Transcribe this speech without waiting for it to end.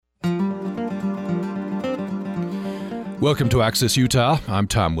Welcome to Access Utah. I'm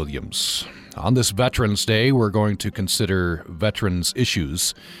Tom Williams. On this Veterans Day, we're going to consider veterans'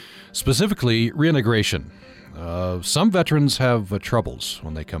 issues, specifically reintegration. Some veterans have troubles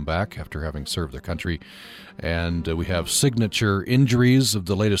when they come back after having served their country, and we have signature injuries of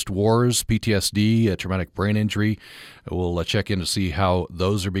the latest wars, PTSD, traumatic brain injury. We'll check in to see how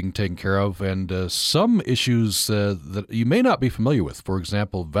those are being taken care of, and some issues that you may not be familiar with. For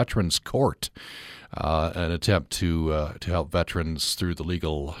example, Veterans Court. An attempt to help veterans through the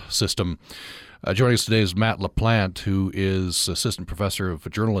legal system. Joining us today is Matt LaPlante, who is Assistant Professor of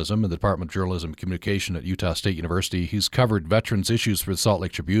Journalism in the Department of Journalism and Communication at Utah State University. He's covered veterans issues for the Salt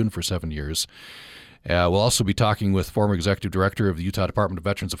Lake Tribune for 7 years. We'll also be talking with former Executive Director of the Utah Department of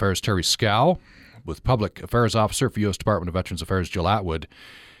Veterans Affairs, Terry Schow, with Public Affairs Officer for U.S. Department of Veterans Affairs, Jill Atwood,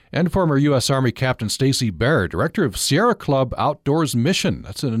 and former U.S. Army Captain Stacy, Director of Sierra Club Outdoors Mission.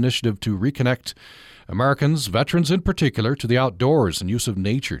 That's an initiative to reconnect Americans, veterans in particular, to the outdoors and use of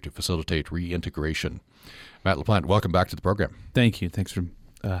nature to facilitate reintegration. Matt LaPlante, welcome back to the program. Thank you. Thanks for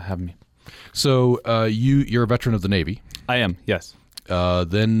having me. So you're a veteran of the Navy. I am, yes.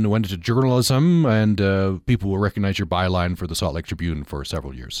 Then went into journalism, and people will recognize your byline for the Salt Lake Tribune for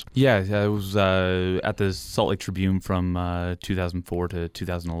several years. Yeah, I was at the Salt Lake Tribune from 2004 to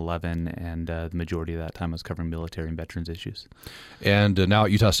 2011, and the majority of that time I was covering military and veterans issues. And now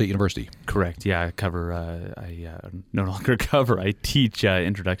at Utah State University. Correct. Yeah, I cover. I no longer cover. I teach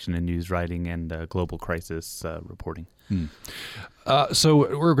introduction to news writing and global crisis reporting.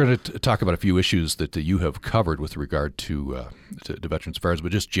 So we're going to talk about a few issues that you have covered with regard to Veterans Affairs,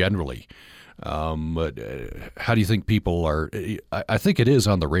 but just generally, how do you think people are? I think it is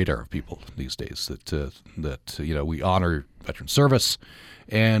on the radar of people these days that we honor veteran service,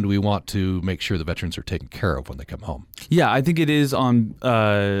 and we want to make sure the veterans are taken care of when they come home. Yeah, I think it is on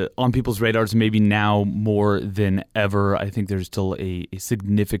people's radars, maybe now more than ever. I think there's still a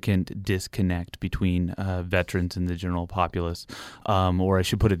significant disconnect between veterans and the general populace, or I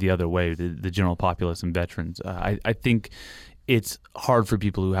should put it the other way, the general populace and veterans. I think it's hard for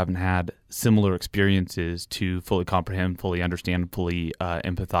people who haven't had similar experiences to fully comprehend, fully understand, fully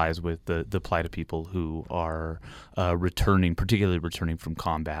empathize with the plight of people who are particularly returning from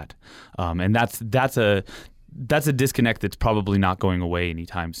combat. And that's a disconnect that's probably not going away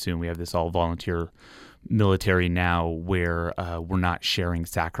anytime soon. We have this all volunteer military now where we're not sharing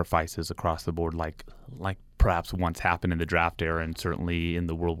sacrifices across the board like perhaps once happened in the draft era, and certainly in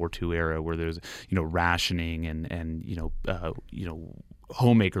the World War II era, where there's rationing and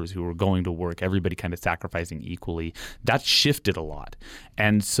homemakers who were going to work, everybody kind of sacrificing equally. That's shifted a lot,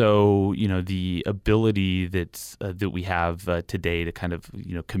 and so the ability that we have today to kind of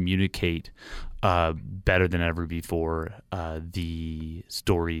communicate better than ever before the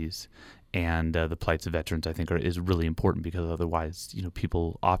stories and the plights of veterans, I think, is really important, because otherwise,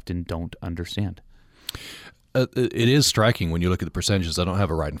 people often don't understand. It is striking when you look at the percentages. I don't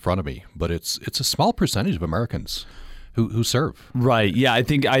have it right in front of me, but it's a small percentage of Americans who serve. Right. Yeah. I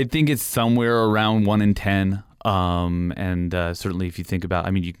think it's somewhere around 1 in 10. And certainly if you think about,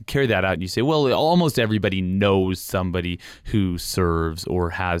 you can carry that out and you say, well, almost everybody knows somebody who serves or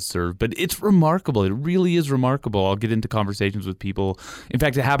has served, but it's remarkable. It really is remarkable. I'll get into conversations with people. In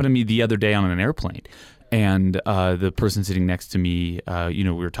fact, it happened to me the other day on an airplane. And the person sitting next to me,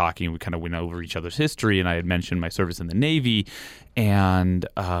 we were talking, we kind of went over each other's history, and I had mentioned my service in the Navy, and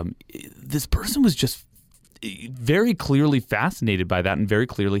this person was just very clearly fascinated by that and very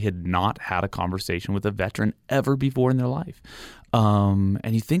clearly had not had a conversation with a veteran ever before in their life. And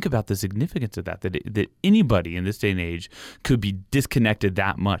you think about the significance of that anybody in this day and age could be disconnected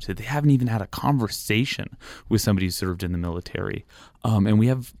that much, that they haven't even had a conversation with somebody who served in the military. And we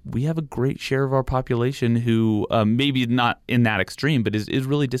have a great share of our population who maybe not in that extreme, but is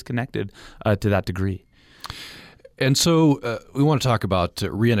really disconnected to that degree. And so we want to talk about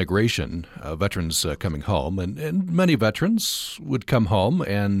reintegration, veterans coming home, and many veterans would come home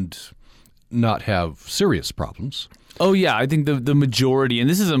and not have serious problems. Oh, yeah. I think the majority, and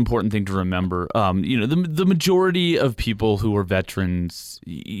this is an important thing to remember, the majority of people who are veterans,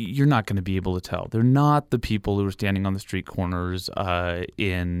 you're not going to be able to tell. They're not the people who are standing on the street corners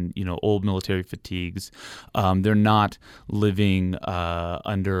in, old military fatigues. They're not living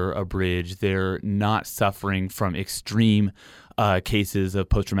under a bridge. They're not suffering from extreme cases of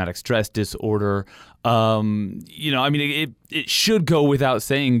post-traumatic stress disorder. It should go without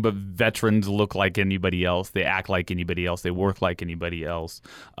saying, but veterans look like anybody else. They act like anybody else. They work like anybody else.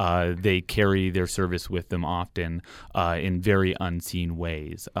 They carry their service with them often in very unseen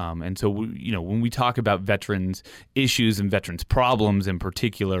ways. And so, when we talk about veterans issues and veterans problems in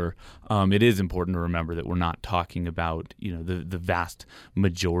particular, it is important to remember that we're not talking about, the vast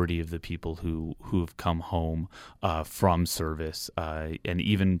majority of the people who've come home from service and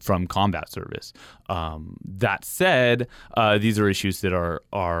even from combat service. That said, these are issues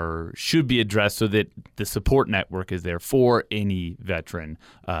that should be addressed so that the support network is there for any veteran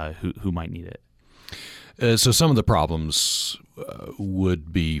who might need it. So some of the problems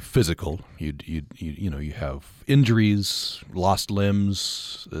would be physical. You have injuries, lost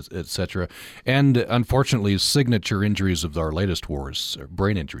limbs, etc., and unfortunately, signature injuries of our latest wars,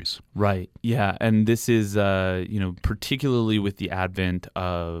 brain injuries. Right. Yeah, and this is particularly with the advent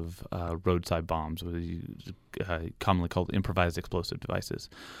of roadside bombs, commonly called improvised explosive devices.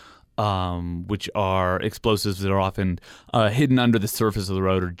 Which are explosives that are often hidden under the surface of the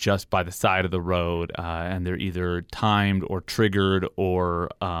road or just by the side of the road, and they're either timed or triggered or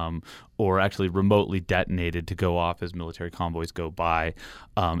actually remotely detonated to go off as military convoys go by.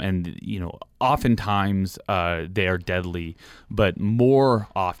 Oftentimes they are deadly, but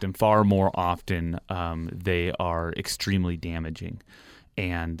far more often, they are extremely damaging,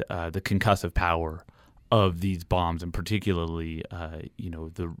 and the concussive power of these bombs, and particularly,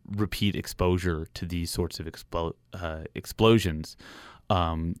 the repeat exposure to these sorts of explosions,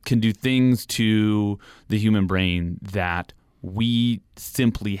 can do things to the human brain that we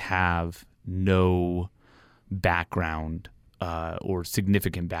simply have no background or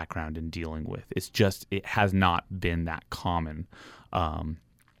significant background in dealing with. It has not been that common, and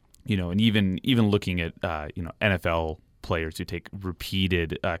even looking at NFL players who take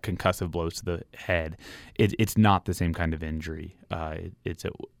repeated concussive blows to the head, it's not the same kind of injury. It's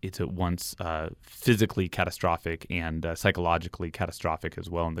at once physically catastrophic and psychologically catastrophic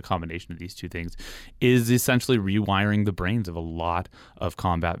as well. And the combination of these two things is essentially rewiring the brains of a lot of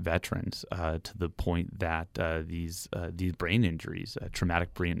combat veterans to the point that these brain injuries,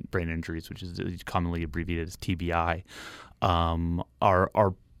 traumatic brain injuries, which is commonly abbreviated as TBI,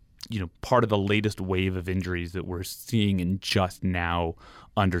 are part of the latest wave of injuries that we're seeing and just now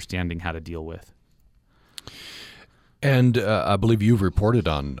understanding how to deal with. And I believe you've reported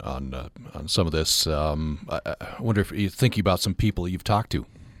on some of this. I wonder if you're thinking about some people you've talked to.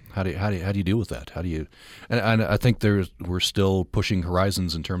 How do you deal with that? How do you? And I think we're still pushing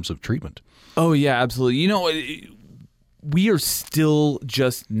horizons in terms of treatment. Oh yeah, absolutely. We are still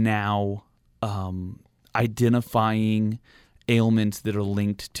just now identifying ailments that are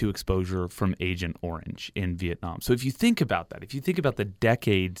linked to exposure from Agent Orange in Vietnam. So if you think about that, if you think about the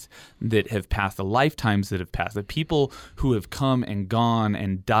decades that have passed, the lifetimes that have passed, the people who have come and gone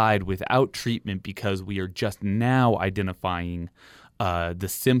and died without treatment because we are just now identifying the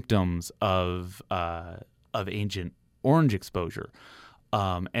symptoms of Agent Orange exposure.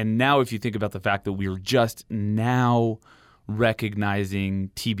 And now if you think about the fact that we are just now recognizing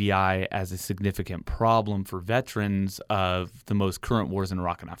TBI as a significant problem for veterans of the most current wars in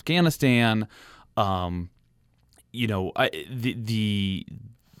Iraq and Afghanistan,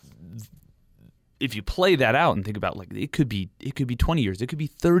 if you play that out and think about, like, it could be 20 years, it could be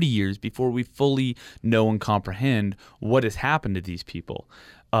 30 years before we fully know and comprehend what has happened to these people.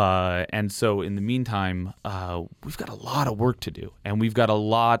 And so in the meantime, we've got a lot of work to do, and we've got a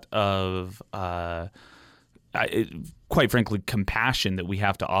lot of quite frankly, compassion that we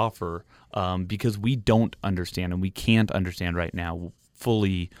have to offer because we don't understand, and we can't understand right now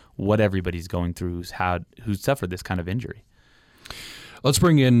fully what everybody's going through who's suffered this kind of injury. Let's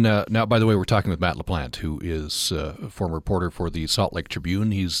bring in, now, by the way, we're talking with Matt LaPlante, who is a former reporter for the Salt Lake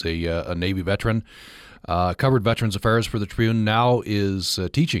Tribune. He's a Navy veteran, covered Veterans Affairs for the Tribune, now is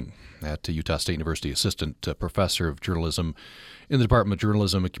teaching at Utah State University, assistant professor of journalism in the Department of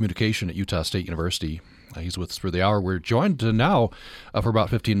Journalism and Communication at Utah State University. He's with us for the hour. We're joined now for about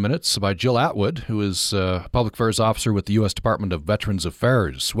 15 minutes by Jill Atwood, who is Public Affairs Officer with the U.S. Department of Veterans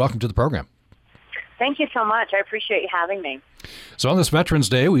Affairs. Welcome to the program. Thank you so much. I appreciate you having me. So on this Veterans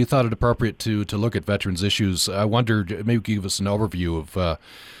Day, we thought it appropriate to look at veterans issues. I wondered, maybe give us an overview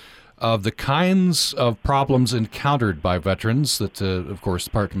of the kinds of problems encountered by veterans that, of course,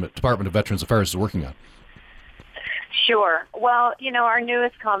 the Department of Veterans Affairs is working on. Sure. Well, our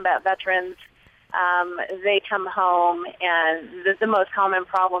newest combat veterans, they come home, and the most common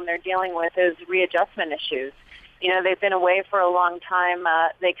problem they're dealing with is readjustment issues. They've been away for a long time.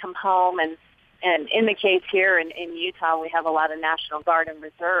 They come home, and in the case here in Utah, we have a lot of National Guard and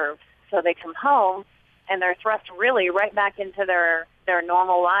Reserve. so they come home and they're thrust really right back into their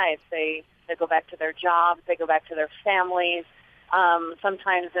normal lives. They go back to their jobs, they go back to their families,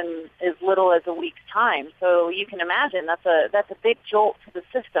 sometimes in as little as a week's time. So you can imagine that's a big jolt to the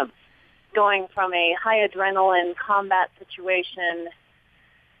system, going from a high adrenaline combat situation.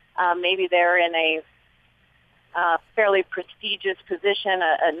 Maybe they're in a fairly prestigious position,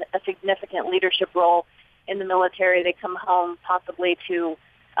 a significant leadership role in the military. They come home possibly to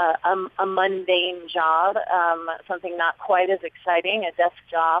a mundane job, something not quite as exciting, a desk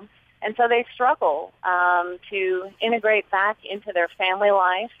job. And so they struggle to integrate back into their family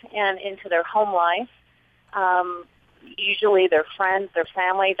life and into their home life. Usually their friends, their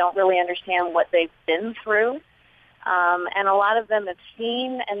family don't really understand what they've been through. And a lot of them have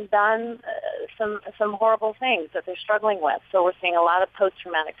seen and done some horrible things that they're struggling with. So we're seeing a lot of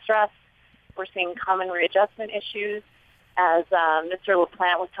post-traumatic stress. We're seeing common readjustment issues. As Mr.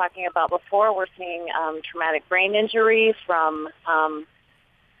 LaPlante was talking about before, we're seeing traumatic brain injury from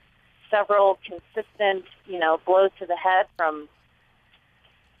several consistent, blows to the head from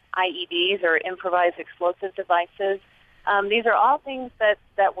IEDs or improvised explosive devices. These are all things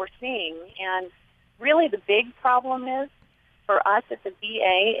that we're seeing. And really the big problem is, for us at the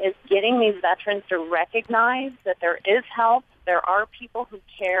VA, is getting these veterans to recognize that there is help. There are people who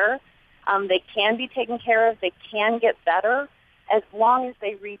care. They can be taken care of. They can get better as long as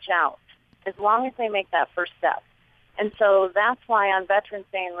they reach out, as long as they make that first step. And so that's why on Veterans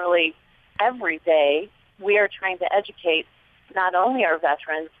Day and really every day, we are trying to educate not only our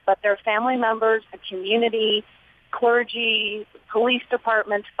veterans, but their family members, the community, clergy, police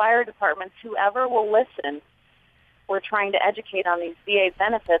departments, fire departments, whoever will listen. We're trying to educate on these VA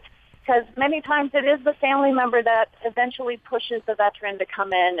benefits, because many times it is the family member that eventually pushes the veteran to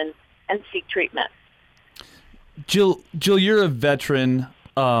come in and seek treatment. Jill, you're a veteran,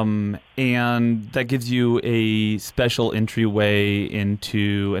 and that gives you a special entryway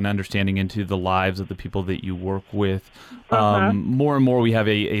into an understanding into the lives of the people that you work with. More and more we have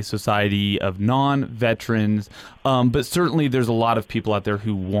a society of non-veterans, but certainly there's a lot of people out there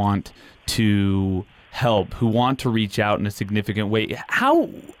who want to help, who want to reach out in a significant way.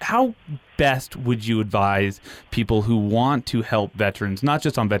 How best would you advise people who want to help veterans, not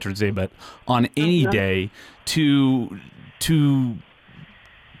just on Veterans Day, but on any day, to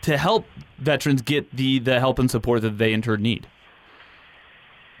help veterans get the help and support that they in turn need?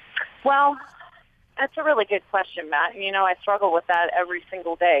 Well, that's a really good question, Matt. I struggle with that every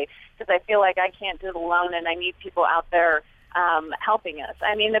single day, because I feel like I can't do it alone, and I need people out there helping us.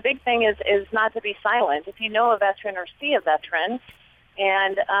 I mean, the big thing is not to be silent. If you know a veteran or see a veteran,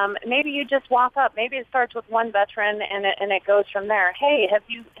 and maybe you just walk up. Maybe it starts with one veteran, and it goes from there. Hey, have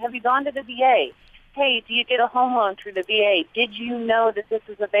you gone to the VA? Hey, do you get a home loan through the VA? Did you know that this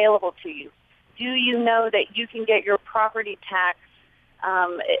is available to you? Do you know that you can get your property tax?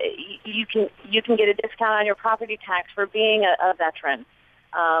 You can get a discount on your property tax for being a veteran.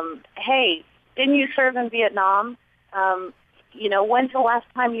 Hey, didn't you serve in Vietnam? When's the last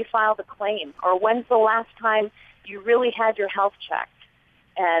time you filed a claim, or when's the last time you really had your health checked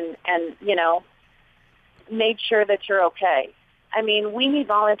and made sure that you're okay? I mean, we need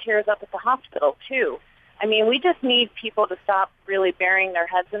volunteers up at the hospital too. I mean, we just need people to stop really burying their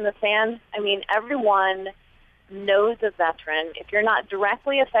heads in the sand. I mean, everyone knows a veteran. If you're not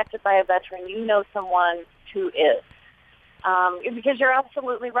directly affected by a veteran, you know someone who is. Because you're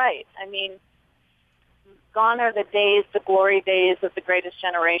absolutely right. I mean, gone are the days, the glory days of the Greatest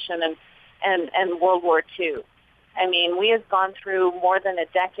Generation and World War II. I mean, we have gone through more than a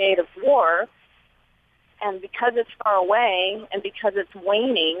decade of war, and because it's far away and because it's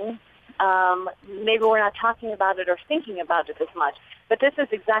waning, maybe we're not talking about it or thinking about it as much. But this is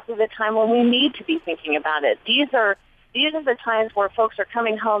exactly the time when we need to be thinking about it. These are the times where folks are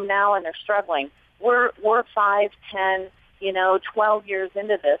coming home now and they're struggling. We're 5, 10, 12 years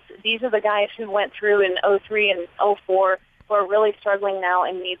into this. These are the guys who went through in 03 and 04 who are really struggling now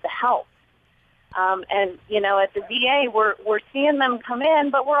and need the help. At the VA, we're seeing them come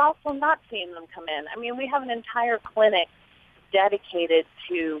in, but we're also not seeing them come in. I mean, we have an entire clinic dedicated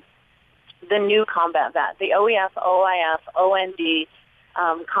to the new combat vet, the OEF, OIF, OND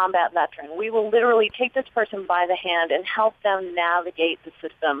combat veteran. We will literally take this person by the hand and help them navigate the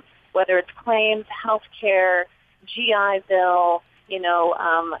system, whether it's claims, health care, GI Bill,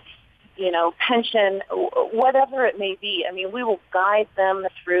 pension, whatever it may be. I mean, we will guide them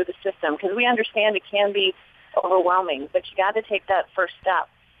through the system, because we understand it can be overwhelming, but you got to take that first step.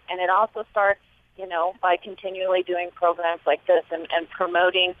 And it also starts, by continually doing programs like this and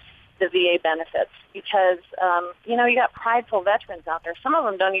promoting the VA benefits because, you got prideful veterans out there. Some of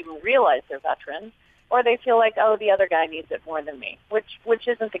them don't even realize they're veterans, or they feel like, oh, the other guy needs it more than me, which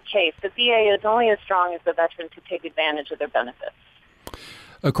isn't the case. The VA is only as strong as the veterans who take advantage of their benefits.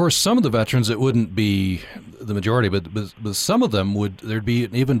 Of course, some of the veterans, it wouldn't be the majority, but some of them there'd be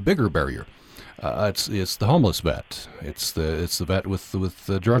an even bigger barrier. It's the homeless vet. It's the vet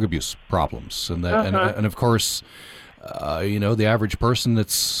with drug abuse problems, and of course, the average person.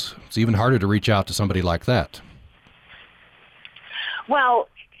 It's even harder to reach out to somebody like that. Well,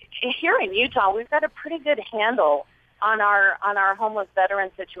 here in Utah, we've got a pretty good handle on our homeless veteran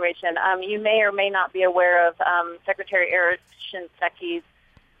situation. You may or may not be aware of Secretary Eric Shinsecki's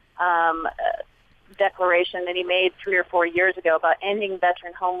declaration that he made 3 or 4 years ago about ending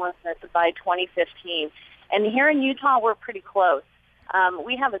veteran homelessness by 2015. And here in Utah, we're pretty close.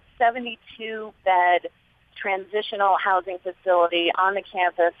 We have a 72-bed transitional housing facility on the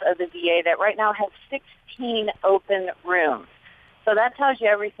campus of the VA that right now has 16 open rooms. So that tells you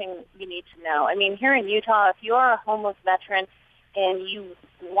everything you need to know. I mean, here in Utah, if you are a homeless veteran and you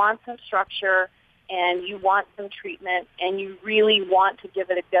want some structure and you want some treatment and you really want to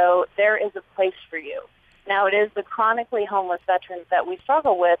give it a go, there is a place for you. Now, it is the chronically homeless veterans that we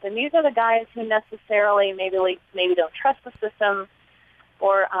struggle with, and these are the guys who necessarily maybe don't trust the system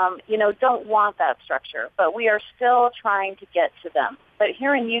or, don't want that structure. But we are still trying to get to them. But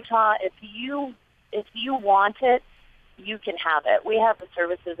here in Utah, if you want it, you can have it. We have the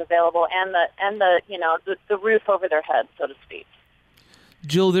services available and the roof over their heads, so to speak.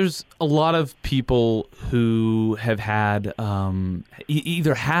 Jill, there's a lot of people who have had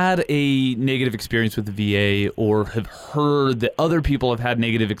either had a negative experience with the VA or have heard that other people have had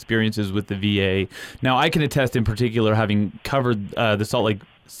negative experiences with the VA. Now, I can attest in particular, having covered the Salt Lake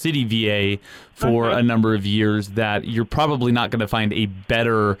City VA for a number of years, that you're probably not going to find a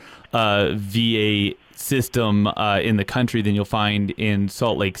better VA system in the country than you'll find in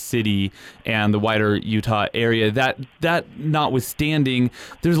Salt Lake City and the wider Utah area. That notwithstanding,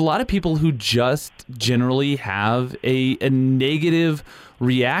 there's a lot of people who just generally have a negative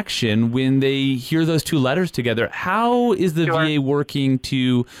reaction when they hear those two letters together. How is the VA working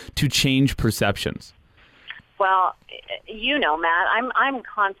to change perceptions? Well, Matt, I'm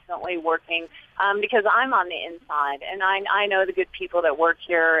constantly working because I'm on the inside, and I know the good people that work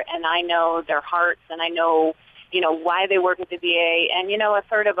here, and I know their hearts, and I know, why they work at the VA, and, a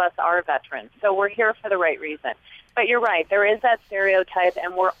third of us are veterans, so we're here for the right reason. But you're right, there is that stereotype,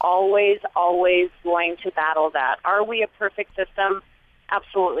 and we're always, always going to battle that. Are we a perfect system?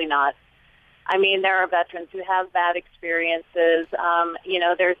 Absolutely not. I mean, there are veterans who have bad experiences.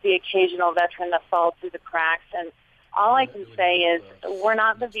 There's the occasional veteran that falls through the cracks. And all I can say is we're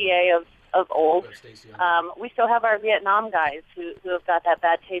not the VA of old. We still have our Vietnam guys who have got that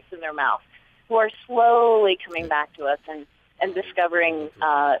bad taste in their mouth, who are slowly coming back to us and discovering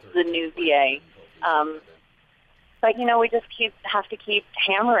the new VA. But, we just have to keep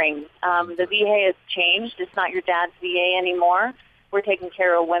hammering. The VA has changed. It's not your dad's VA anymore. We're taking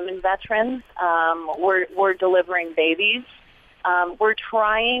care of women veterans. We're delivering babies. We're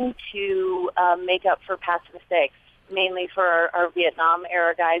trying to make up for past mistakes, mainly for our Vietnam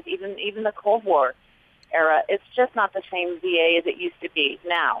era guys, even the Cold War era. It's just not the same VA as it used to be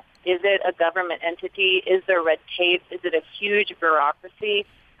now. Is it a government entity? Is there red tape? Is it a huge bureaucracy?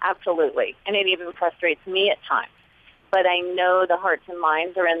 Absolutely. And it even frustrates me at times. But I know the hearts and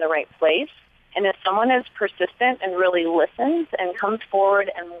minds are in the right place. And if someone is persistent and really listens and comes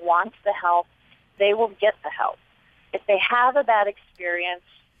forward and wants the help, they will get the help. If they have a bad experience,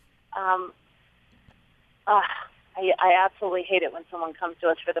 I absolutely hate it when someone comes to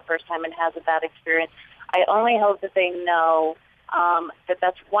us for the first time and has a bad experience. I only hope that they know that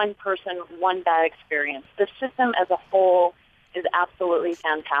that's one person, one bad experience. The system as a whole is absolutely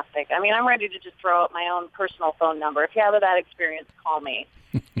fantastic. I mean, I'm ready to just throw out my own personal phone number. If you have a bad experience, call me.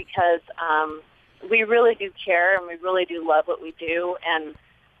 Because we really do care and we really do love what we do. And,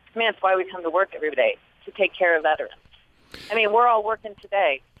 that's why we come to work every day, to take care of veterans. I mean, we're all working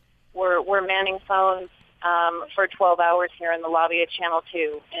today. We're manning phones for 12 hours here in the lobby at Channel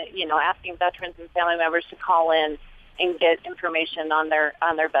 2, asking veterans and family members to call in and get information on their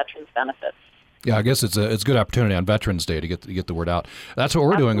veterans benefits. Yeah, I guess it's a good opportunity on Veterans Day to get the word out. That's what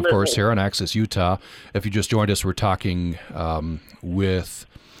we're doing, of course, here on Access Utah. If you just joined us, we're talking with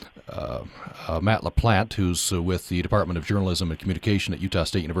Matt LaPlante, who's with the Department of Journalism and Communication at Utah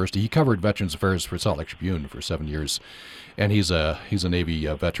State University. He covered Veterans Affairs for Salt Lake Tribune for 7 years, and he's a Navy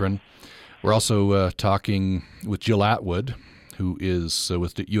veteran. We're also talking with Jill Atwood, who is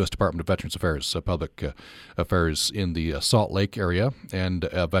with the U.S. Department of Veterans Affairs, Public Affairs in the Salt Lake area, and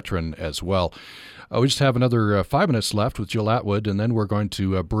a veteran as well. We just have another 5 minutes left with Jill Atwood, and then we're going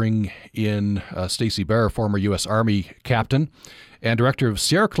to bring in Stacy, former U.S. Army captain and director of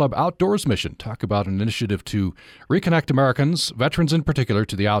Sierra Club Outdoors Mission, talk about an initiative to reconnect Americans, veterans in particular,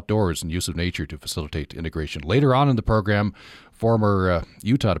 to the outdoors and use of nature to facilitate integration. Later on in the program, former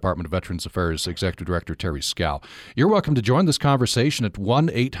Utah Department of Veterans Affairs Executive Director Terry Schow. You're welcome to join this conversation at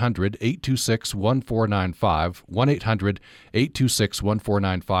 1-800-826-1495,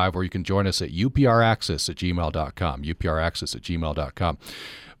 1-800-826-1495, or you can join us at upraccess@gmail.com, upraccess@gmail.com.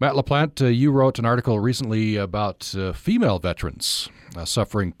 Matt LaPlante, you wrote an article recently about female veterans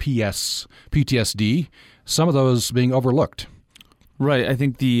suffering PTSD, some of those being overlooked. Right. I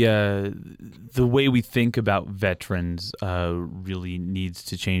think the way we think about veterans really needs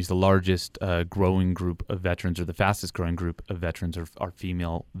to change. The largest growing group of veterans, or the fastest growing group of veterans, are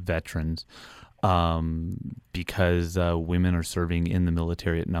female veterans. Because women are serving in the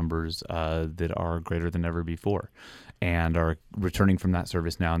military at numbers that are greater than ever before, and are returning from that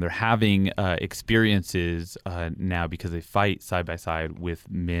service now. And they're having experiences now because they fight side by side with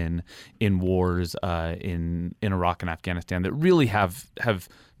men in wars in Iraq and Afghanistan that really have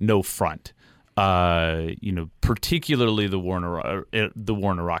no front. Particularly the war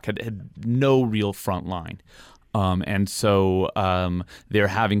in Iraq had no real front line. And so they're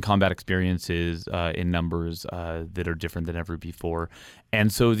having combat experiences in numbers that are different than ever before. And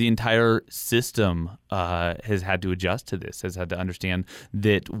so the entire system has had to adjust to this, has had to understand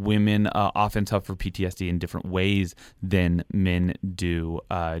that women often suffer PTSD in different ways than men do.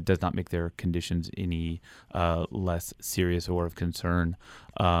 It does not make their conditions any less serious or of concern.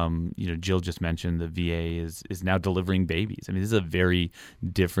 Jill just mentioned the VA is now delivering babies. I mean, this is a very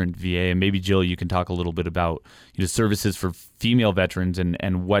different VA. And maybe, Jill, you can talk a little bit about services for female veterans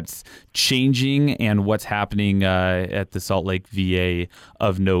and what's changing and what's happening at the Salt Lake VA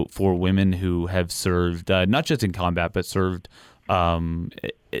of note for women who have served, not just in combat, but served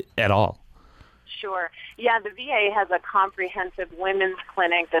at all. Sure. Yeah, the VA has a comprehensive women's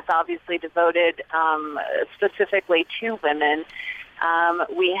clinic that's obviously devoted specifically to women.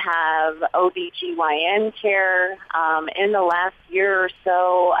 We have OB/GYN care. In the last year or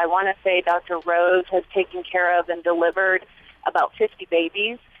so, I want to say Dr. Rose has taken care of and delivered about 50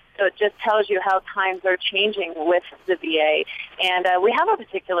 babies. So it just tells you how times are changing with the VA. And we have a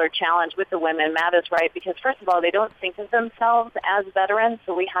particular challenge with the women. Matt is right, because first of all, they don't think of themselves as veterans,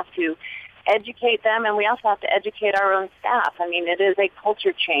 so we have to educate them, and we also have to educate our own staff. I mean, it is a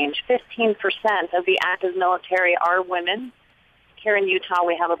culture change. 15% of the active military are women. Here in Utah,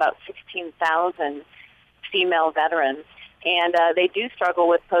 we have about 16,000 female veterans, and they do struggle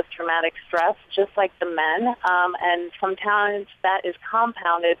with post-traumatic stress, just like the men, and sometimes that is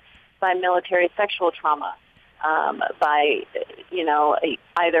compounded by military sexual trauma, by,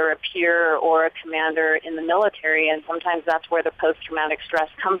 either a peer or a commander in the military, and sometimes that's where the post-traumatic stress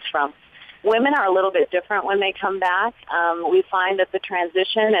comes from. Women are a little bit different when they come back. We find that the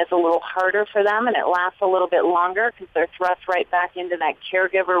transition is a little harder for them, and it lasts a little bit longer because they're thrust right back into that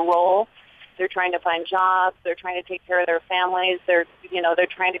caregiver role. They're trying to find jobs. They're trying to take care of their families. They're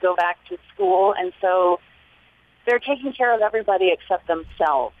trying to go back to school, and so they're taking care of everybody except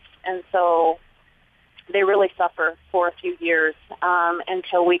themselves. And so they really suffer for a few years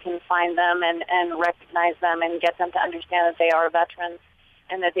until we can find them and recognize them and get them to understand that they are veterans,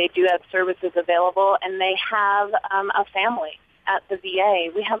 and that they do have services available, and they have a family at the VA.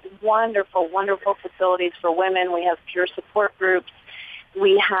 We have wonderful, wonderful facilities for women. We have peer support groups.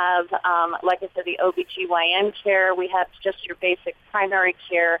 We have, like I said, the OB/GYN care. We have just your basic primary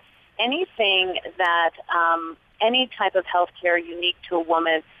care. Anything that, any type of health care unique to a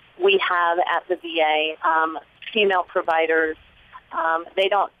woman, we have at the VA. Female providers, they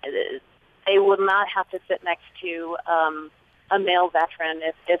will not have to sit next to a male veteran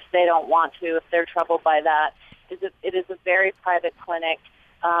if they don't want to, if they're troubled by that. It is a very private clinic,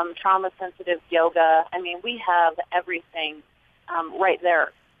 trauma-sensitive yoga. I mean, we have everything right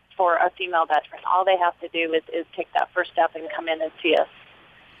there for a female veteran. All they have to do is take that first step and come in and see us.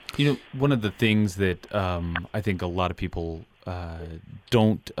 One of the things that I think a lot of people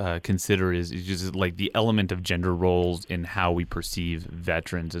don't consider is just like the element of gender roles in how we perceive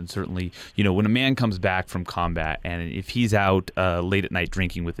veterans. And certainly, when a man comes back from combat, and if he's out late at night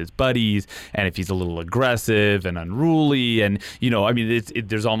drinking with his buddies, and if he's a little aggressive and unruly, and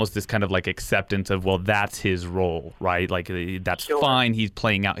there's almost this kind of like acceptance of, well, that's his role, right? Like that's Sure. fine. He's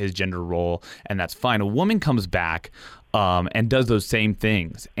playing out his gender role, and that's fine. A woman comes back and does those same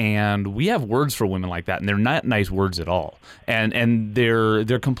things. And we have words for women like that, and they're not nice words at all. And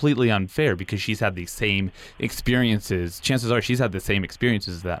they're completely unfair because she's had these same experiences. Chances are she's had the same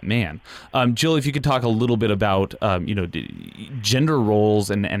experiences as that man. Jill, if you could talk a little bit about gender roles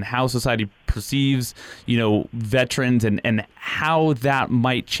and how society perceives veterans and how that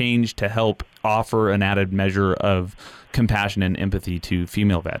might change to help offer an added measure of compassion and empathy to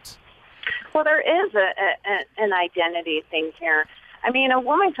female vets. Well, there is an identity thing here. I mean, a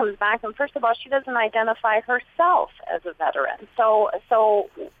woman comes back, and first of all, she doesn't identify herself as a veteran. So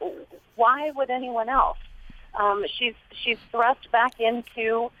why would anyone else? She's thrust back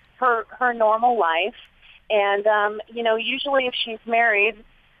into her normal life, and usually if she's married,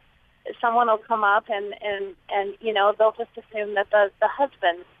 someone will come up and they'll just assume that the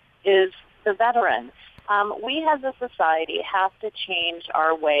husband is the veteran. We as a society have to change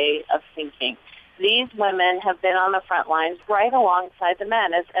our way of thinking. These women have been on the front lines right alongside the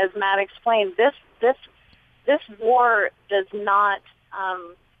men. As Matt explained, this war does not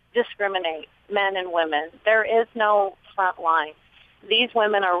discriminate men and women. There is no front line. These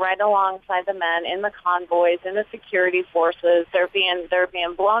women are right alongside the men in the convoys, in the security forces. They're being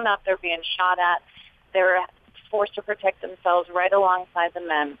blown up. They're being shot at. They're forced to protect themselves right alongside the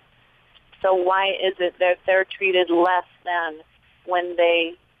men. So why is it that they're treated less than when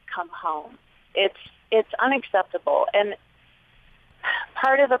they come home? It's unacceptable, and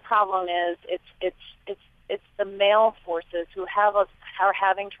part of the problem is it's the male forces who are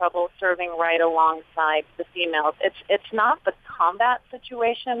having trouble serving right alongside the females. It's not the combat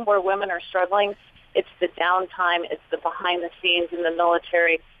situation where women are struggling. It's the downtime. It's the behind the scenes in the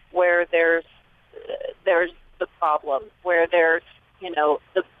military where there's the problem, where there's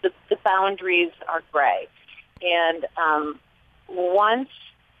the boundaries are gray. And once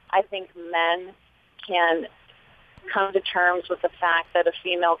I think men can come to terms with the fact that a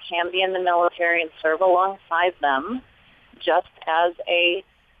female can be in the military and serve alongside them just as a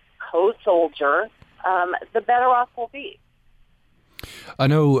co-soldier, the better off we'll be. I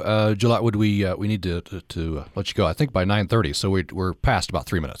know, Jill Atwood, we need to let you go, I think, by 9:30, so we're past about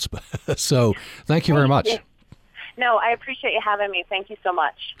 3 minutes. So thank you very much. No, I appreciate you having me. Thank you so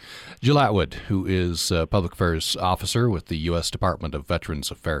much. Jill Atwood, who is Public Affairs Officer with the U.S. Department of Veterans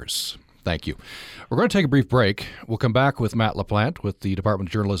Affairs. Thank you. We're going to take a brief break. We'll come back with Matt LaPlante with the Department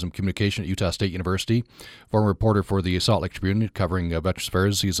of Journalism and Communication at Utah State University, former reporter for the Salt Lake Tribune covering Veterans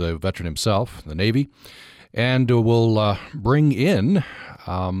Affairs. He's a veteran himself, the Navy. And we'll bring in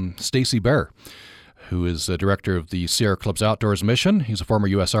Stacy Bear, who is the director of the Sierra Club's Outdoors Mission. He's a former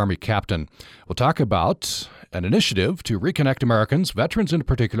U.S. Army captain. We'll talk about an initiative to reconnect Americans, veterans in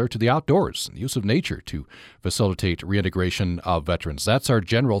particular, to the outdoors and the use of nature to facilitate reintegration of veterans. That's our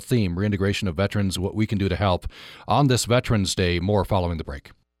general theme, reintegration of veterans, what we can do to help on this Veterans Day. More following the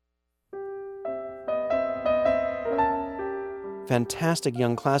break. Fantastic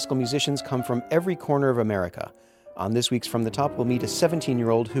young classical musicians come from every corner of America. On this week's From the Top, we'll meet a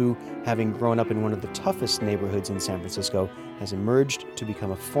 17-year-old who, having grown up in one of the toughest neighborhoods in San Francisco, has emerged to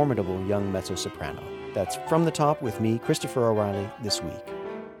become a formidable young mezzo-soprano. That's From the Top with me, Christopher O'Reilly, this week.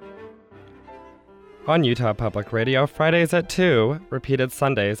 On Utah Public Radio, Fridays at 2, repeated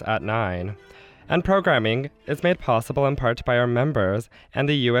Sundays at 9. And programming is made possible in part by our members and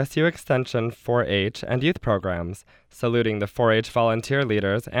the USU Extension 4-H and youth programs, saluting the 4-H volunteer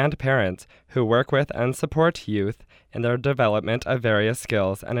leaders and parents who work with and support youth in their development of various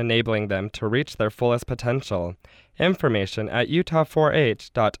skills and enabling them to reach their fullest potential. Information at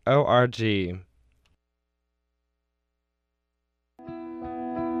utah4h.org.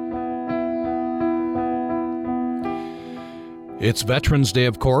 It's Veterans Day,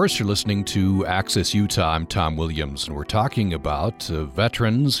 of course. You're listening to Access Utah. I'm Tom Williams, and we're talking about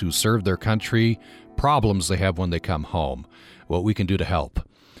veterans who serve their country, problems they have when they come home, what we can do to help.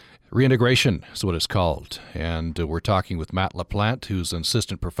 Reintegration is what it's called, and we're talking with Matt LaPlante, who's an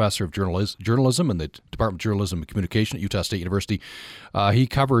assistant professor of journalism in the Department of Journalism and Communication at Utah State University. He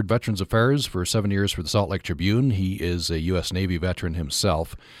covered Veterans Affairs for 7 years for the Salt Lake Tribune. He is a U.S. Navy veteran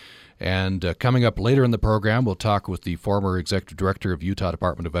himself. And coming up later in the program, we'll talk with the former executive director of Utah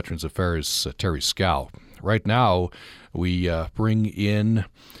Department of Veterans Affairs, Terry Schow. Right now, we bring in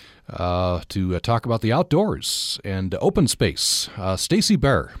to talk about the outdoors and open space, Stacy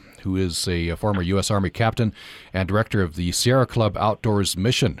Bear, who is a former U.S. Army captain and director of the Sierra Club Outdoors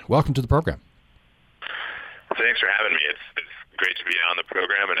Mission. Welcome to the program. Thanks for having me. It's great to be on the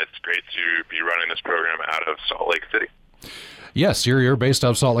program, and it's great to be running this program out of Salt Lake City. Yes, you're based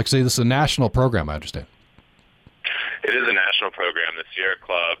out of Salt Lake City. This is a national program, I understand. It is a national program. The Sierra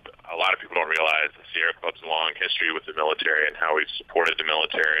Club, a lot of people don't realize the Sierra Club's long history with the military and how we've supported the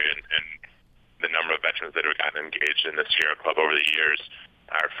military and the number of veterans that have gotten engaged in the Sierra Club over the years.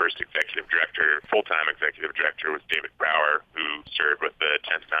 Our first executive director, full-time executive director, was David Brower, who served with the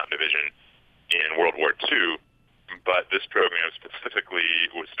 10th Mountain Division in World War II. But this program specifically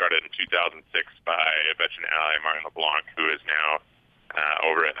was started in 2006 by a veteran ally, Martin LaPlante, who is now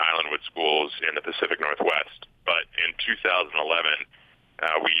over at Islandwood Schools in the Pacific Northwest. But in 2011,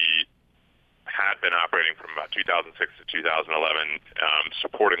 we had been operating from about 2006 to 2011,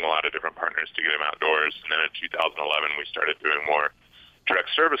 supporting a lot of different partners to get them outdoors. And then in 2011, we started doing more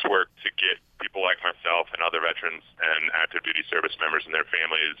direct service work to get people like myself and other veterans and active duty service members and their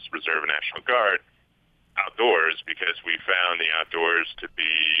families, Reserve and National Guard, outdoors, because we found the outdoors to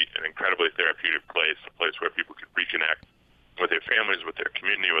be an incredibly therapeutic place, a place where people could reconnect with their families, with their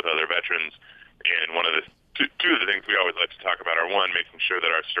community, with other veterans. And one of the two of the things we always like to talk about are, one, making sure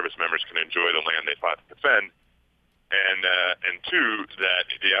that our service members can enjoy the land they fought to defend, and two, that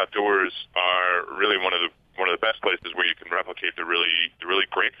the outdoors are really one of the best places where you can replicate the really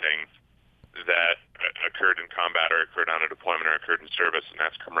great things that occurred in combat or occurred on a deployment or occurred in service, and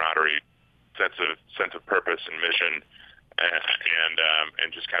that's camaraderie, sense of purpose and mission, and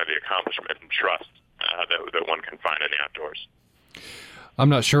just kind of the accomplishment and trust that one can find in the outdoors. I'm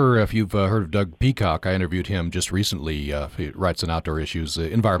not sure if you've heard of Doug Peacock. I interviewed him just recently. He writes on outdoor issues,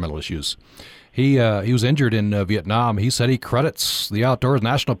 environmental issues. He was injured in Vietnam. He said he credits the outdoors,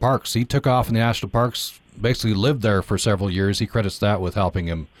 national parks. He took off in the national parks, basically lived there for several years. He credits that with helping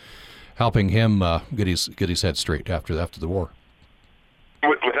him get his head straight after the war.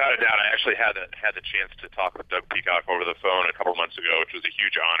 Without a doubt, I actually had the chance to talk with Doug Peacock over the phone a couple months ago, which was a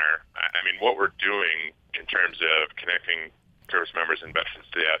huge honor. I mean, what we're doing in terms of connecting service members and veterans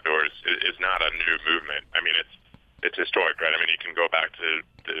to the outdoors is not a new movement. I mean, it's historic, right? I mean, you can go back to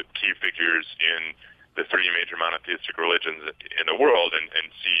the key figures in the three major monotheistic religions in the world and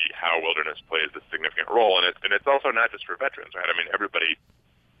see how wilderness plays a significant role. And it's also not just for veterans, right? I mean, everybody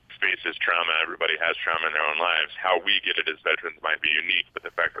faces trauma. Everybody has trauma in their own lives. How we get it as veterans might be unique, but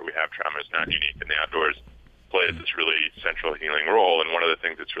the fact that we have trauma is not unique, and the outdoors plays this really central healing role. And one of the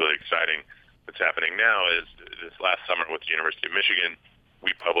things that's really exciting that's happening now is this last summer with the University of Michigan, we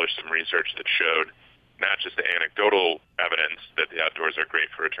published some research that showed not just the anecdotal evidence that the outdoors are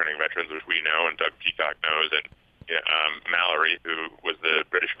great for returning veterans, which we know and Doug Peacock knows, and Mallory, who was the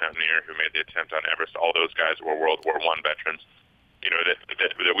British mountaineer who made the attempt on Everest, all those guys were World War I veterans,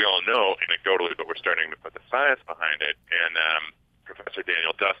 that we all know anecdotally, but we're starting to put the science behind it. And Professor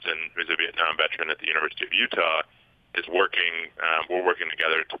Daniel Dustin, who's a Vietnam veteran at the University of Utah, is working. We're working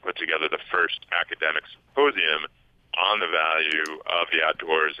together to put together the first academic symposium on the value of the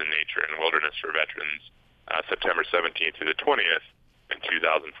outdoors and nature and wilderness for veterans, September 17th through the 20th in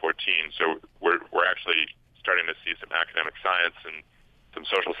 2014. So we're actually starting to see some academic science and some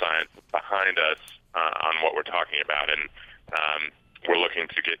social science behind us on what we're talking about, and we're looking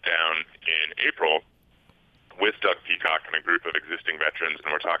to get down in April with Doug Peacock and a group of existing veterans,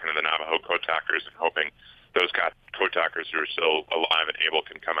 and we're talking to the Navajo Kotakers and hoping those Kotakers who are still alive and able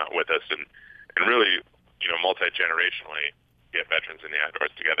can come out with us and really, multi-generationally get veterans in the outdoors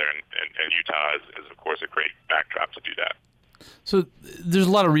together, and Utah is, of course, a great backdrop to do that. So there's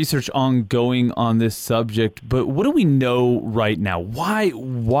a lot of research ongoing on this subject, but what do we know right now?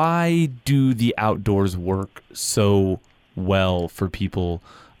 Why do the outdoors work so well for people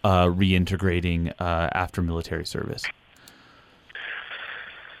reintegrating after military service?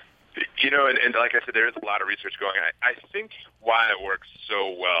 And like I said, there is a lot of research going on. I think why it works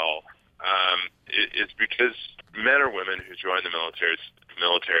so well is because men or women who join the military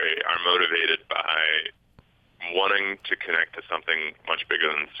are motivated by wanting to connect to something much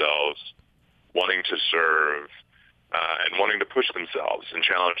bigger than themselves, wanting to serve, and wanting to push themselves and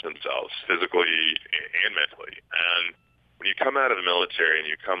challenge themselves physically and mentally. And when you come out of the military and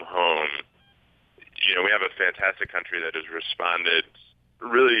you come home, we have a fantastic country that has responded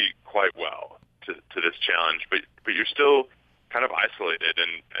really quite well to this challenge, but you're still kind of isolated,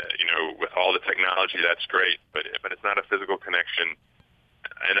 and with all the technology, that's great, but it's not a physical connection.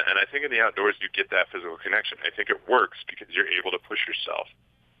 And I think in the outdoors you get that physical connection. I think it works because you're able to push yourself,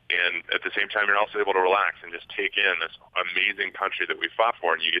 and at the same time you're also able to relax and just take in this amazing country that we fought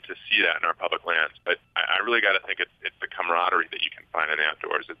for, and you get to see that in our public lands. But I really got to think it's the camaraderie that you can find in the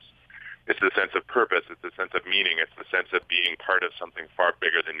outdoors. It's the sense of purpose. It's the sense of meaning. It's the sense of being part of something far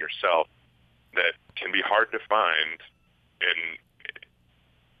bigger than yourself that can be hard to find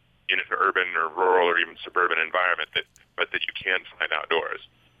in an urban or rural or even suburban environment, but that you can find outdoors.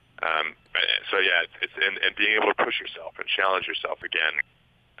 So yeah, it's and being able to push yourself and challenge yourself again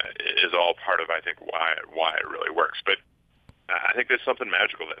is all part of, I think, why it really works. But I think there's something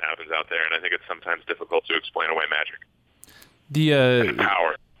magical that happens out there, and I think it's sometimes difficult to explain away magic. The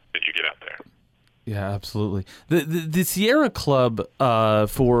power that you get out there. Yeah, absolutely. The Sierra Club,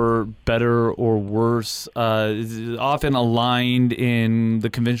 for better or worse, is often aligned in the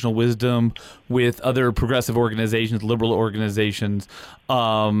conventional wisdom with other progressive organizations, liberal organizations.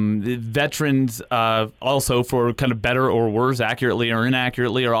 Veterans, also for kind of better or worse, accurately or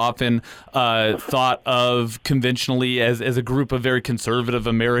inaccurately, are often thought of conventionally as a group of very conservative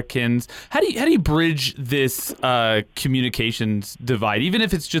Americans. How do you bridge this communications divide, even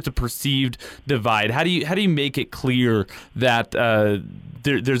if it's just a perceived divide? How do you make it clear that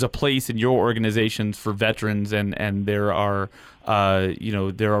there's a place in your organizations for veterans, and there are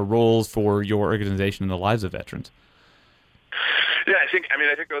roles for your organization in the lives of veterans? Yeah, I think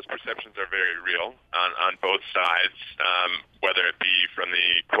those perceptions are very real on both sides, whether it be from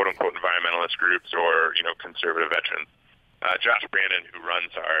the quote unquote environmentalist groups or conservative veterans. Josh Brandon, who runs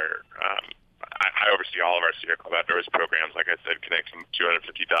I oversee all of our Sierra Club Outdoors programs. Like I said, connecting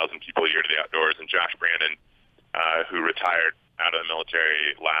 250,000 people a year to the outdoors. And Josh Brandon, who retired out of the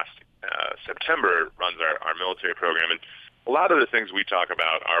military last September, runs our military program. And a lot of the things we talk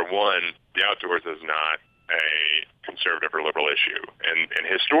about are, one, the outdoors is not a conservative or liberal issue. And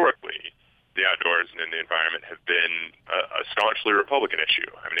historically, the outdoors and the environment have been a staunchly Republican issue.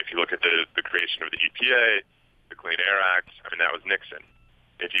 I mean, if you look at the creation of the EPA, the Clean Air Act, that was Nixon.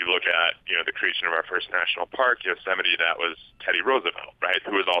 If you look at, the creation of our first national park, Yosemite, that was Teddy Roosevelt, right,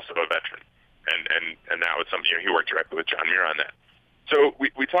 who was also a veteran. And that was something, he worked directly with John Muir on that. So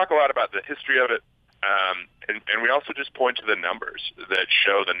we talk a lot about the history of it, and we also just point to the numbers that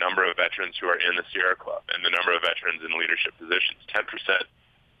show the number of veterans who are in the Sierra Club and the number of veterans in leadership positions. 10%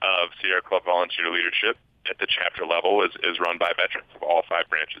 of Sierra Club volunteer leadership at the chapter level is run by veterans of all 5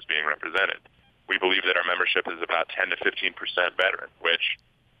 branches being represented. We believe that our membership is about 10 to 15% veteran, which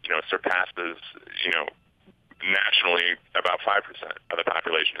surpasses, nationally about 5% of the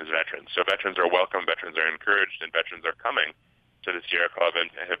population is veterans. So veterans are welcome, veterans are encouraged, and veterans are coming to the Sierra Club and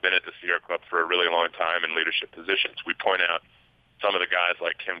have been at the Sierra Club for a really long time in leadership positions. We point out some of the guys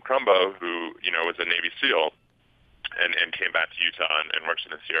like Kim Crumbo, who, was a Navy SEAL and came back to Utah and works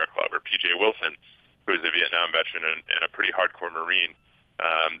in the Sierra Club, or P.J. Wilson, who is a Vietnam veteran and a pretty hardcore Marine.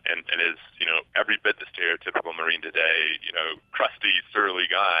 And is, every bit the stereotypical Marine today, crusty, surly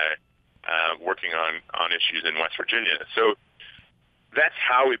guy working on issues in West Virginia. So that's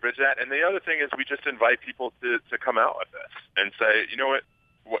how we bridge that. And the other thing is we just invite people to come out with this and say, you know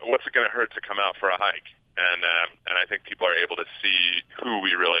what's it going to hurt to come out for a hike? And I think people are able to see who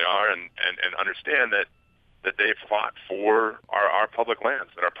we really are and understand that they've fought for our public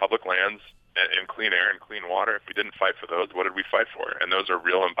lands, that our public lands and clean air and clean water, if we didn't fight for those, what did we fight for? And those are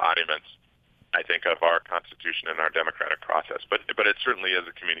real embodiments, I think, of our Constitution and our democratic process. But it certainly is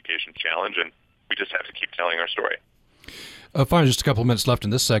a communication challenge, and we just have to keep telling our story. Finally, just a couple of minutes left in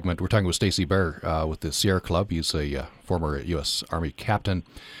this segment. We're talking with Stacy Bear with the Sierra Club. He's a former U.S. Army captain.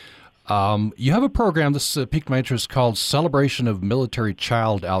 You have a program, this piqued my interest, called Celebration of Military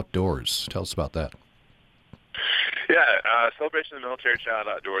Child Outdoors. Tell us about that. Yeah, Celebration of the Military Child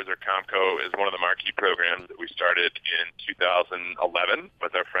Outdoors, or COMCO, is one of the marquee programs that we started in 2011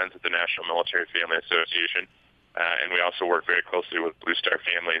 with our friends at the National Military Family Association. And we also work very closely with Blue Star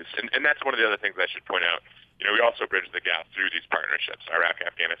Families. And that's one of the other things I should point out. We also bridge the gap through these partnerships. Iraq,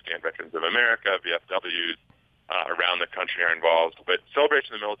 Afghanistan Veterans of America, VFWs around the country are involved. But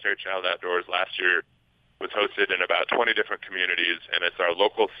Celebration of the Military Child Outdoors last year was hosted in about 20 different communities, and it's our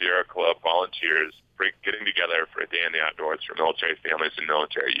local Sierra Club volunteers getting together for a day in the outdoors for military families and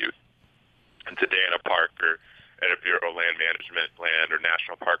military youth. And today in a park or at a Bureau of Land Management land or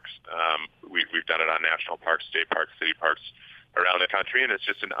national parks, we've done it on national parks, state parks, city parks around the country, and it's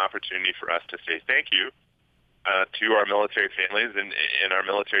just an opportunity for us to say thank you to our military families and our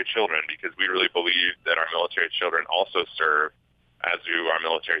military children, because we really believe that our military children also serve, as do our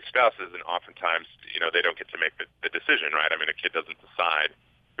military spouses, and oftentimes, they don't get to make the decision, right? I mean, a kid doesn't decide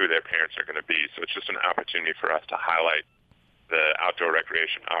who their parents are going to be. So it's just an opportunity for us to highlight the outdoor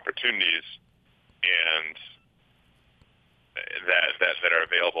recreation opportunities and that are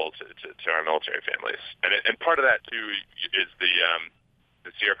available to our military families. And part of that, too, is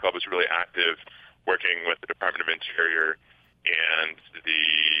the Sierra Club is really active working with the Department of Interior and the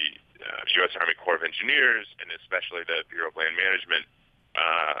U.S. Army Corps of Engineers, and especially the Bureau of Land Management,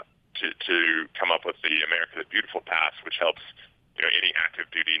 to come up with the America the Beautiful Pass, which helps any active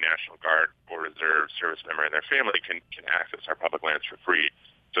duty National Guard or Reserve service member and their family can access our public lands for free.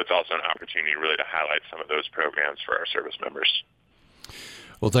 So it's also an opportunity really to highlight some of those programs for our service members.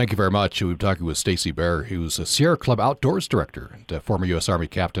 Well, thank you very much. We've been talking with Stacy Bear, who's a Sierra Club Outdoors Director and a former U.S. Army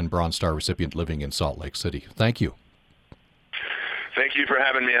Captain, Bronze Star recipient living in Salt Lake City. Thank you. Thank you for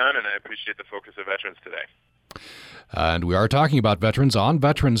having me on, and I appreciate the focus of veterans today. And we are talking about veterans on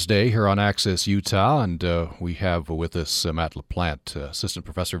Veterans Day here on Access Utah, and we have with us Matt LaPlante, Assistant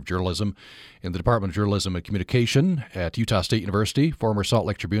Professor of Journalism in the Department of Journalism and Communication at Utah State University, former Salt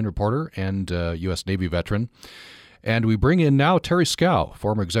Lake Tribune reporter, and U.S. Navy veteran. And we bring in now Terry Schow,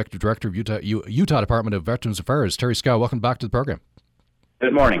 former Executive Director of Utah Department of Veterans Affairs. Terry Schow, welcome back to the program.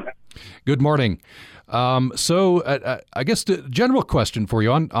 Good morning. Good morning. So I guess the general question for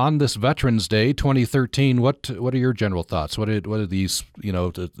you on this Veterans Day 2013, what are your general thoughts? What are these,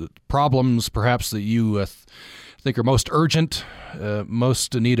 the problems perhaps that you think are most urgent,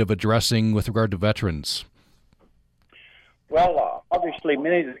 most in need of addressing with regard to veterans? Well, obviously,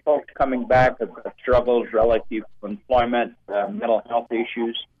 many of the folks coming back have got struggles relative to employment, mental health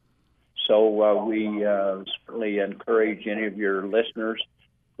issues. So we certainly encourage any of your listeners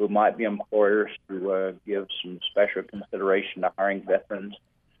who might be employers to give some special consideration to hiring veterans.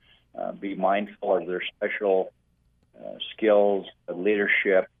 Be mindful of their special skills,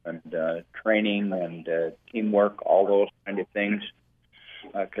 leadership, and training and teamwork, all those kind of things.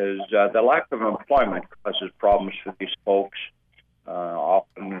 Because the lack of employment causes problems for these folks.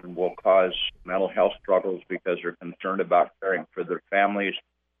 Often will cause mental health struggles because they're concerned about caring for their families.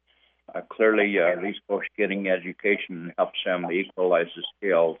 Clearly, these folks getting education helps them equalize the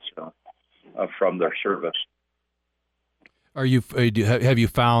scales from their service. Have you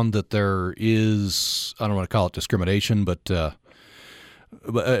found that there is, I don't want to call it discrimination, but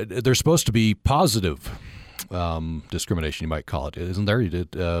there's supposed to be positive discrimination, you might call it, isn't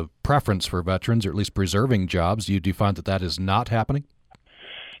there? Preference for veterans, or at least preserving jobs. Do you find that is not happening?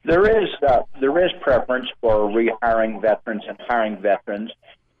 There is preference for rehiring veterans and hiring veterans,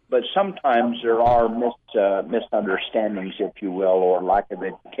 but sometimes there are misunderstandings, if you will, or lack of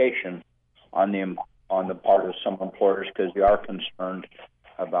education on the part of some employers, because they are concerned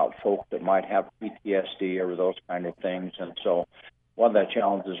about folks that might have PTSD or those kind of things. And so one of the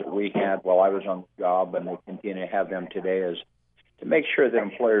challenges that we had while I was on the job, and we continue to have them today, is to make sure that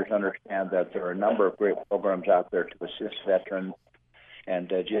employers understand that there are a number of great programs out there to assist veterans, and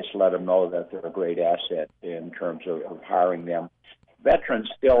just let them know that they're a great asset in terms of hiring them. Veterans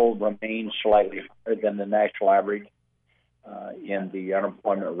still remain slightly higher than the national average in the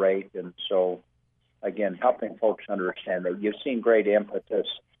unemployment rate, and so, again, helping folks understand that. You've seen great impetus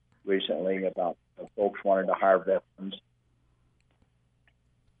recently about folks wanting to hire veterans.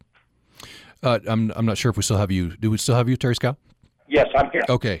 I'm not sure if we still have you. Do we still have you, Terry Schow? Yes, I'm here.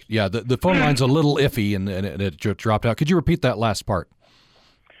 Okay, yeah, the phone line's a little iffy and it dropped out. Could you repeat that last part?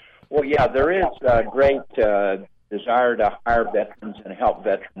 Well, yeah, there is a great desire to hire veterans and help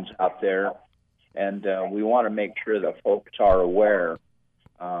veterans out there, and we want to make sure that folks are aware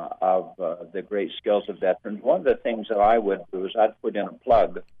of the great skills of veterans. One of the things that I would do is I'd put in a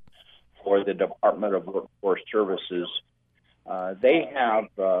plug for the Department of Workforce Services. They have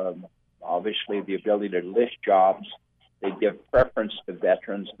obviously the ability to list jobs. They give preference to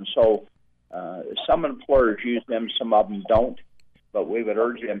veterans, and so some employers use them, some of them don't, but we would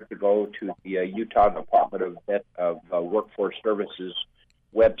urge them to go to the Utah Department of Workforce Services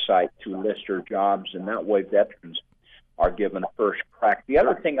website to list their jobs, and that way veterans are given a first crack. The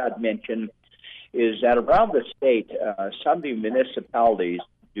other thing I'd mention is that around the state, some of the municipalities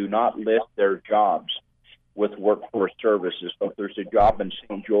do not list their jobs with Workforce Services. So if there's a job in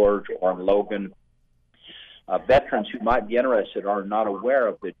St. George or in Logan, veterans who might be interested are not aware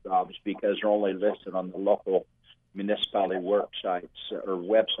of the jobs because they're only listed on the local municipality work sites or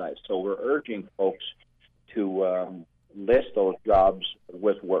websites. So we're urging folks to list those jobs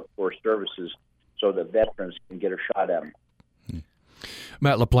with Workforce Services so that veterans can get a shot at them.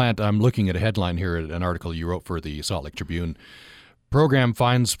 Matt LaPlante, I'm looking at a headline here, an article you wrote for the Salt Lake Tribune. Program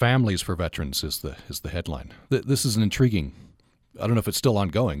finds families for veterans is the headline. This is an intriguing. I don't know if it's still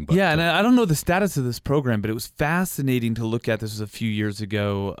ongoing. But, yeah, and I don't know the status of this program, but it was fascinating to look at. This was a few years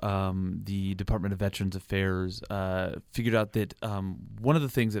ago. The Department of Veterans Affairs figured out that one of the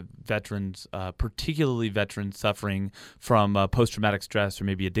things that veterans, particularly veterans suffering from post-traumatic stress or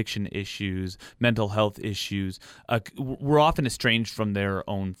maybe addiction issues, mental health issues, were often estranged from their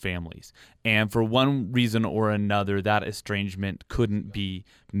own families. And for one reason or another, that estrangement couldn't be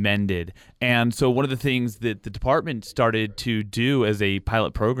mended. And so one of the things that the department started to do as a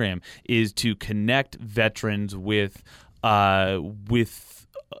pilot program is to connect veterans with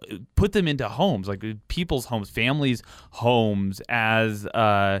put them into homes, like people's homes, families' homes, as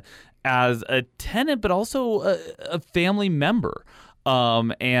a tenant, but also a family member.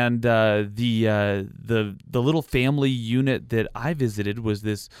 And the little family unit that I visited was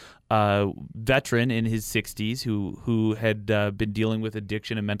this veteran in his 60s who had been dealing with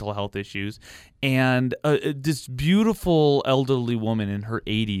addiction and mental health issues, and this beautiful elderly woman in her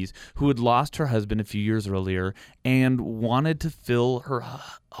 80s who had lost her husband a few years earlier and wanted to fill her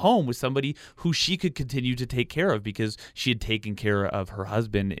home with somebody who she could continue to take care of because she had taken care of her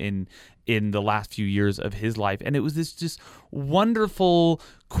husband in the last few years of his life. And it was this just wonderful,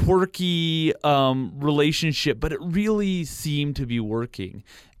 quirky relationship, but it really seemed to be working.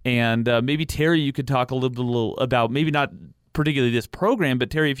 And maybe, Terry, you could talk a little about, maybe not particularly this program, but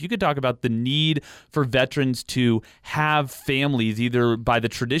Terry, if you could talk about the need for veterans to have families, either by the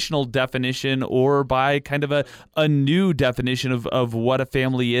traditional definition or by kind of a new definition of what a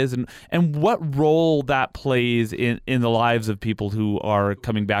family is, and what role that plays in the lives of people who are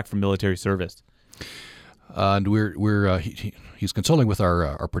coming back from military service. And he's consulting with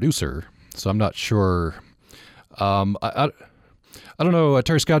our producer, so I'm not sure. I don't know,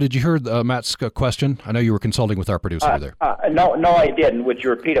 Terry Schow, did you hear Matt's question? I know you were consulting with our producer there. No, I didn't. Would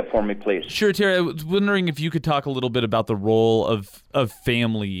you repeat it for me, please? Sure, Terry. I was wondering if you could talk a little bit about the role of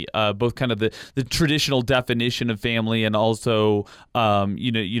family, both kind of the traditional definition of family and also, a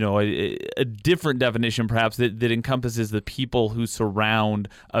different definition perhaps that encompasses the people who surround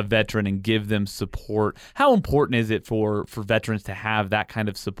a veteran and give them support. How important is it for veterans to have that kind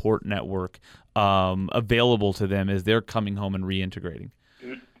of support network available to them as they're coming home and reintegrating?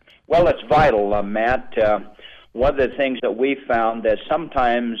 Well, it's vital, Matt. One of the things that we found that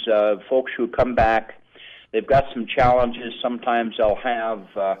sometimes folks who come back, they've got some challenges. Sometimes they'll have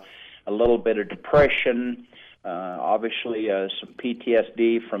a little bit of depression, obviously some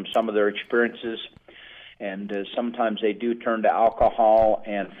PTSD from some of their experiences, and sometimes they do turn to alcohol.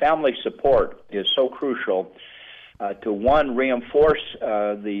 And family support is so crucial to, one, reinforce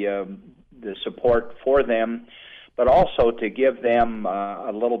the support for them, but also to give them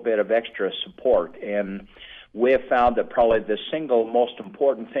a little bit of extra support. And we have found that probably the single most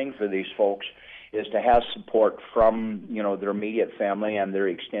important thing for these folks is to have support from, their immediate family and their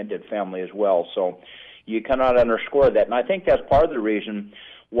extended family as well. So you cannot underscore that. And I think that's part of the reason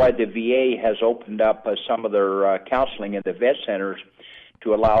why the VA has opened up some of their counseling in the vet centers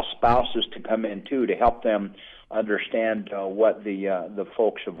to allow spouses to come in too, to help them understand what the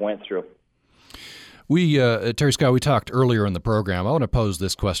folks have went through. Terry Schow, we talked earlier in the program. I want to pose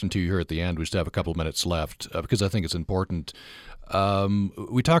this question to you here at the end. We just have a couple of minutes left because I think it's important.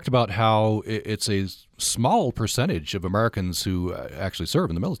 We talked about how it's a small percentage of Americans who actually serve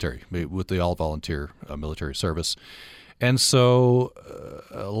in the military with the all-volunteer military service. And so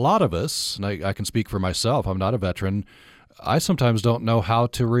a lot of us, and I can speak for myself, I'm not a veteran, I sometimes don't know how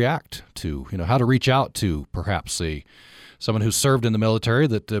to react to, how to reach out to perhaps someone who served in the military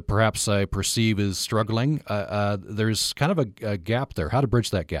that perhaps I perceive is struggling. There's kind of a gap there. How to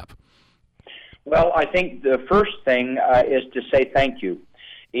bridge that gap? Well, I think the first thing is to say thank you.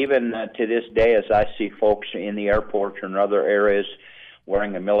 Even to this day, as I see folks in the airports or in other areas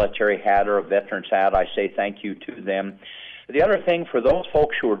wearing a military hat or a veteran's hat, I say thank you to them. The other thing, for those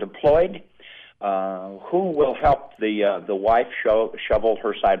folks who are deployed, who will help the wife shovel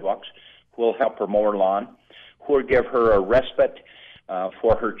her sidewalks, who will help her mow her lawn, who will give her a respite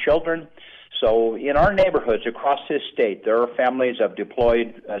for her children. So in our neighborhoods across this state, there are families of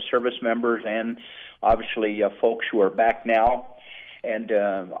deployed service members and obviously folks who are back now. And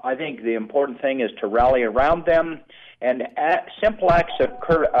I think the important thing is to rally around them. And simple acts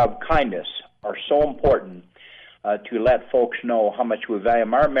of kindness are so important to let folks know how much we value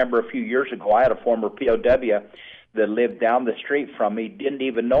them. I remember a few years ago, I had a former POW that lived down the street from me, didn't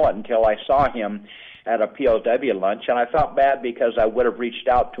even know it until I saw him at a POW lunch, and I felt bad because I would have reached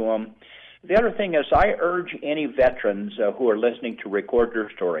out to him. The other thing is I urge any veterans who are listening to record your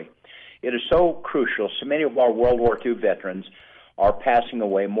story. It is so crucial. So many of our World War II veterans are passing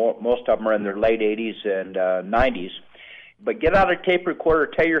away. Most of them are in their late 80s and 90s. But get out a tape recorder,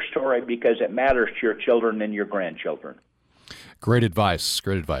 tell your story, because it matters to your children and your grandchildren. Great advice.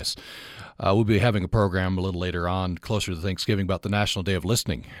 Great advice. We'll be having a program a little later on, closer to Thanksgiving, about the National Day of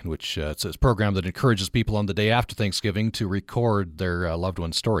Listening, which it's a program that encourages people on the day after Thanksgiving to record their loved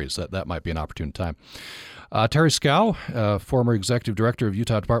ones' stories. That might be an opportune time. Terry Schow, former Executive Director of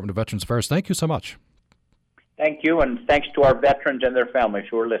Utah Department of Veterans Affairs, thank you so much. Thank you, and thanks to our veterans and their families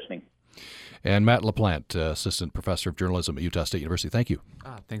who are listening. And Matt LaPlante, Assistant Professor of Journalism at Utah State University. Thank you.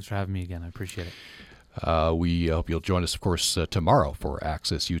 Thanks for having me again. I appreciate it. We hope you'll join us, of course, tomorrow for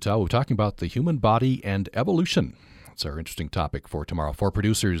Access Utah. We're talking about the human body and evolution. That's our interesting topic for tomorrow. For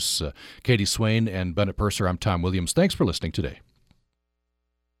producers Katie Swain and Bennett Purser, I'm Tom Williams. Thanks for listening today.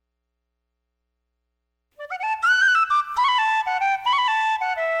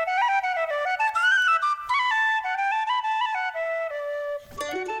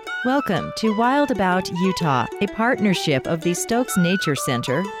 Welcome to Wild About Utah, a partnership of the Stokes Nature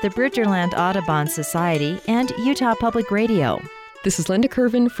Center, the Bridgerland Audubon Society, and Utah Public Radio. This is Linda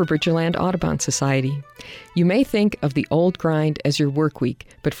Curvin for Bridgerland Audubon Society. You may think of the old grind as your work week,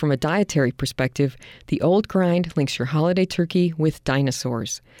 but from a dietary perspective, the old grind links your holiday turkey with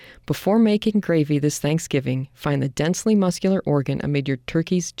dinosaurs. Before making gravy this Thanksgiving, find the densely muscular organ amid your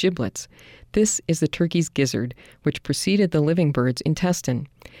turkey's giblets. This is the turkey's gizzard, which preceded the living bird's intestine.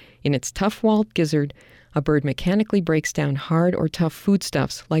 In its tough-walled gizzard, a bird mechanically breaks down hard or tough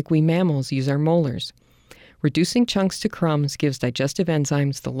foodstuffs like we mammals use our molars. Reducing chunks to crumbs gives digestive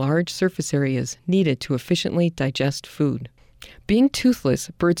enzymes the large surface areas needed to efficiently digest food. Being toothless,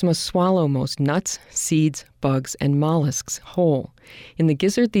 birds must swallow most nuts, seeds, bugs, and mollusks whole. In the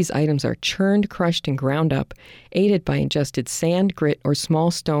gizzard, these items are churned, crushed, and ground up, aided by ingested sand, grit, or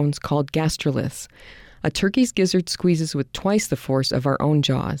small stones called gastroliths. A turkey's gizzard squeezes with twice the force of our own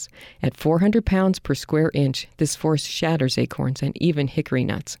jaws. At 400 pounds per square inch, this force shatters acorns and even hickory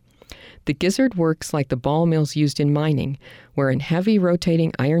nuts. The gizzard works like the ball mills used in mining, wherein heavy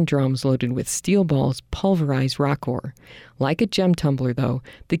rotating iron drums loaded with steel balls pulverize rock ore. Like a gem tumbler, though,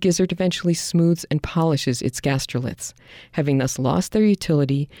 the gizzard eventually smooths and polishes its gastroliths. Having thus lost their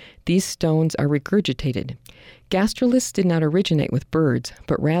utility, these stones are regurgitated. Gastroliths did not originate with birds,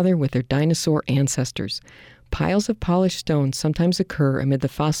 but rather with their dinosaur ancestors. Piles of polished stones sometimes occur amid the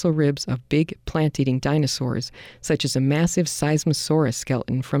fossil ribs of big plant-eating dinosaurs, such as a massive Seismosaurus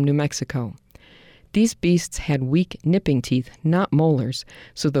skeleton from New Mexico. These beasts had weak nipping teeth, not molars,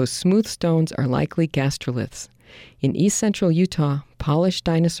 so those smooth stones are likely gastroliths. In east-central Utah, polished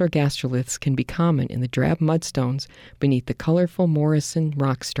dinosaur gastroliths can be common in the drab mudstones beneath the colorful Morrison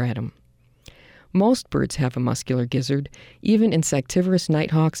rock stratum. Most birds have a muscular gizzard, even insectivorous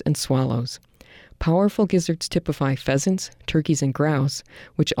nighthawks and swallows. Powerful gizzards typify pheasants, turkeys, and grouse,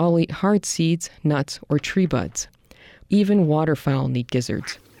 which all eat hard seeds, nuts, or tree buds. Even waterfowl need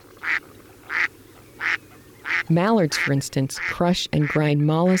gizzards. Mallards, for instance, crush and grind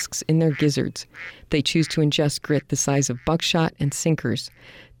mollusks in their gizzards. They choose to ingest grit the size of buckshot and sinkers.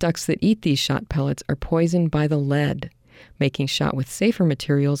 Ducks that eat these shot pellets are poisoned by the lead. Making shot with safer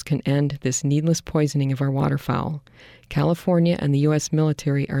materials can end this needless poisoning of our waterfowl. California and the U.S.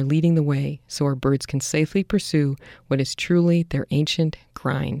 military are leading the way so our birds can safely pursue what is truly their ancient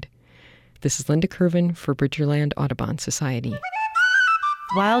grind. This is Linda Curvin for Bridgerland Audubon Society.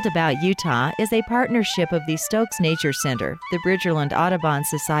 Wild About Utah is a partnership of the Stokes Nature Center, the Bridgerland Audubon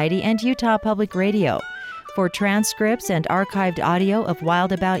Society, and Utah Public Radio. For transcripts and archived audio of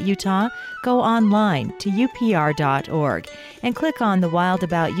Wild About Utah, go online to upr.org and click on the Wild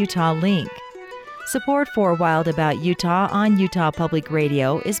About Utah link. Support for Wild About Utah on Utah Public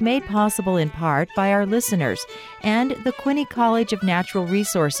Radio is made possible in part by our listeners and the Quinney College of Natural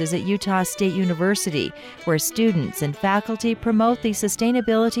Resources at Utah State University, where students and faculty promote the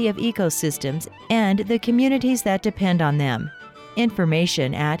sustainability of ecosystems and the communities that depend on them.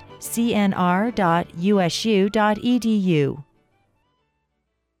 Information at cnr.usu.edu.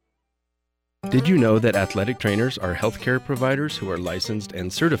 Did you know that athletic trainers are healthcare providers who are licensed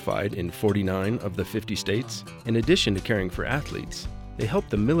and certified in 49 of the 50 states? In addition to caring for athletes, they help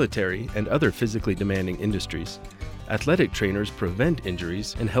the military and other physically demanding industries. Athletic trainers prevent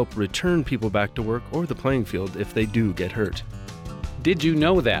injuries and help return people back to work or the playing field if they do get hurt. Did You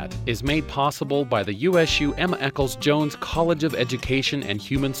Know That is made possible by the USU Emma Eccles Jones College of Education and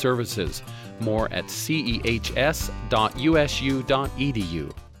Human Services. More at cehs.usu.edu.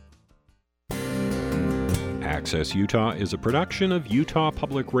 Access Utah is a production of Utah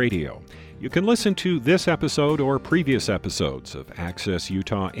Public Radio. You can listen to this episode or previous episodes of Access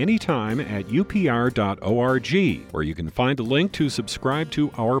Utah anytime at upr.org, where you can find a link to subscribe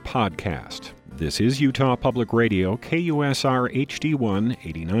to our podcast. This is Utah Public Radio, KUSR HD1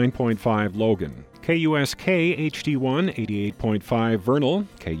 89.5 Logan, KUSK HD1 88.5 Vernal,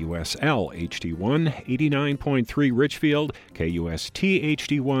 KUSL HD1 89.3 Richfield, KUST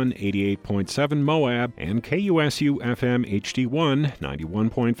HD1 88.7 Moab, and KUSU FM HD1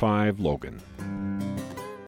 91.5 Logan.